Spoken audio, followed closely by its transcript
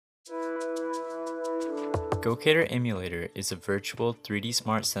Gocator Emulator is a virtual 3D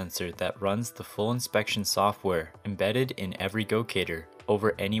smart sensor that runs the full inspection software embedded in every Gocator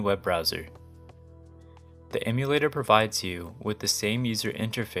over any web browser. The emulator provides you with the same user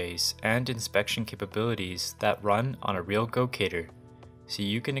interface and inspection capabilities that run on a real Gocator, so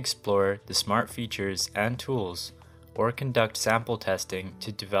you can explore the smart features and tools or conduct sample testing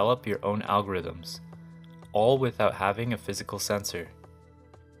to develop your own algorithms, all without having a physical sensor.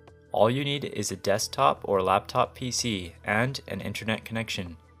 All you need is a desktop or laptop PC and an internet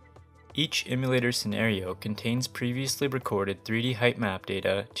connection. Each emulator scenario contains previously recorded 3D height map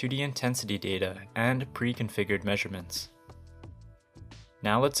data, 2D intensity data, and pre-configured measurements.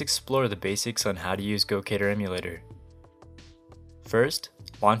 Now let's explore the basics on how to use Gocator Emulator. First,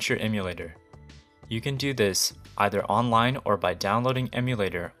 launch your emulator. You can do this either online or by downloading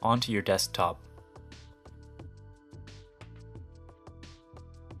emulator onto your desktop.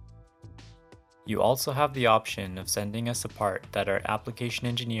 You also have the option of sending us a part that our application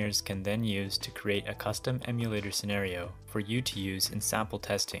engineers can then use to create a custom emulator scenario for you to use in sample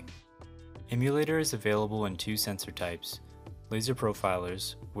testing. Emulator is available in two sensor types: laser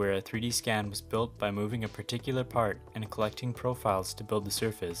profilers, where a 3D scan was built by moving a particular part and collecting profiles to build the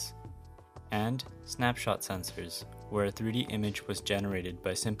surface, and snapshot sensors, where a 3D image was generated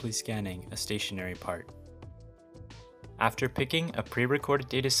by simply scanning a stationary part. After picking a pre-recorded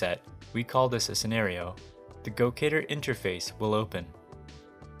dataset, we call this a scenario, the Gocator interface will open.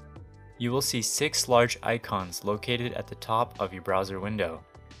 You will see 6 large icons located at the top of your browser window: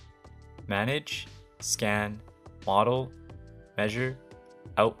 Manage, Scan, Model, Measure,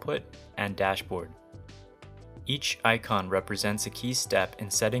 Output, and Dashboard. Each icon represents a key step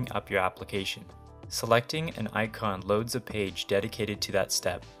in setting up your application. Selecting an icon loads a page dedicated to that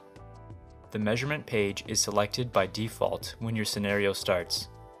step. The measurement page is selected by default when your scenario starts.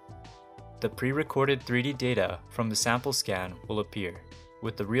 The pre-recorded 3D data from the sample scan will appear.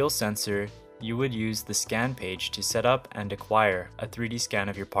 With the real sensor, you would use the scan page to set up and acquire a 3D scan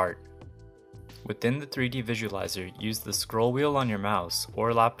of your part. Within the 3D visualizer, use the scroll wheel on your mouse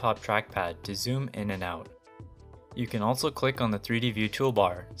or laptop trackpad to zoom in and out. You can also click on the 3D view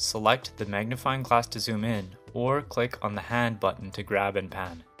toolbar, select the magnifying glass to zoom in, or click on the hand button to grab and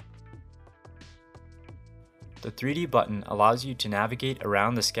pan. The 3D button allows you to navigate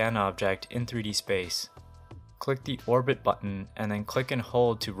around the scan object in 3D space. Click the orbit button and then click and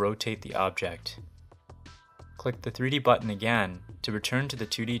hold to rotate the object. Click the 3D button again to return to the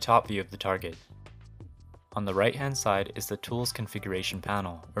 2D top view of the target. On the right hand side is the Tools configuration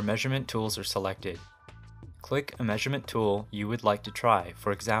panel, where measurement tools are selected. Click a measurement tool you would like to try,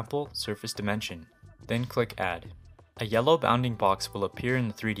 for example, surface dimension. Then click Add. A yellow bounding box will appear in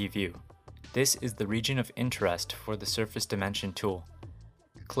the 3D view. This is the region of interest for the surface dimension tool.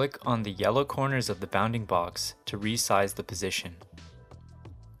 Click on the yellow corners of the bounding box to resize the position.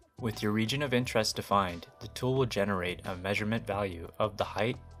 With your region of interest defined, the tool will generate a measurement value of the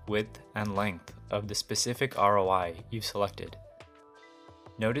height, width, and length of the specific ROI you've selected.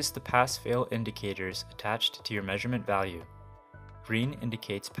 Notice the pass-fail indicators attached to your measurement value. Green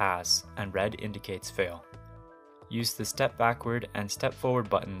indicates pass and red indicates fail. Use the step backward and step forward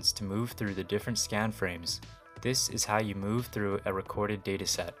buttons to move through the different scan frames. This is how you move through a recorded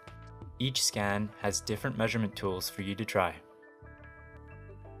dataset. Each scan has different measurement tools for you to try.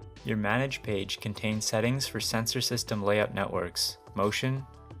 Your Manage page contains settings for sensor system layout networks, motion,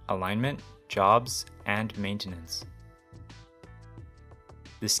 alignment, jobs, and maintenance.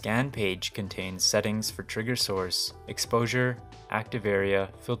 The Scan page contains settings for trigger source, exposure, active area,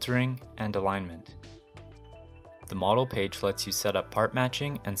 filtering, and alignment. The Model page lets you set up part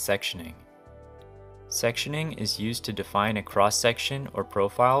matching and sectioning. Sectioning is used to define a cross-section or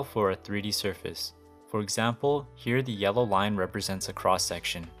profile for a 3D surface. For example, here the yellow line represents a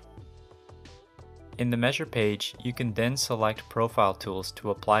cross-section. In the Measure page, you can then select profile tools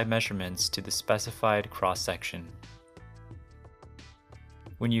to apply measurements to the specified cross-section.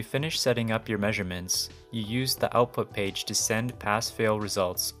 When you finish setting up your measurements, you use the Output page to send pass-fail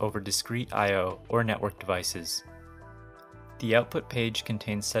results over discrete I/O or network devices. The Output page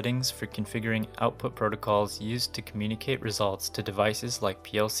contains settings for configuring output protocols used to communicate results to devices like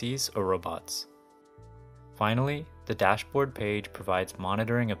PLCs or robots. Finally, the Dashboard page provides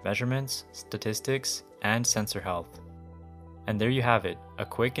monitoring of measurements, statistics, and sensor health. And there you have it, a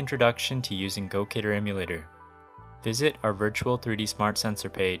quick introduction to using Gocator Emulator. Visit our virtual 3D Smart Sensor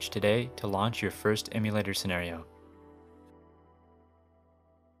page today to launch your first emulator scenario.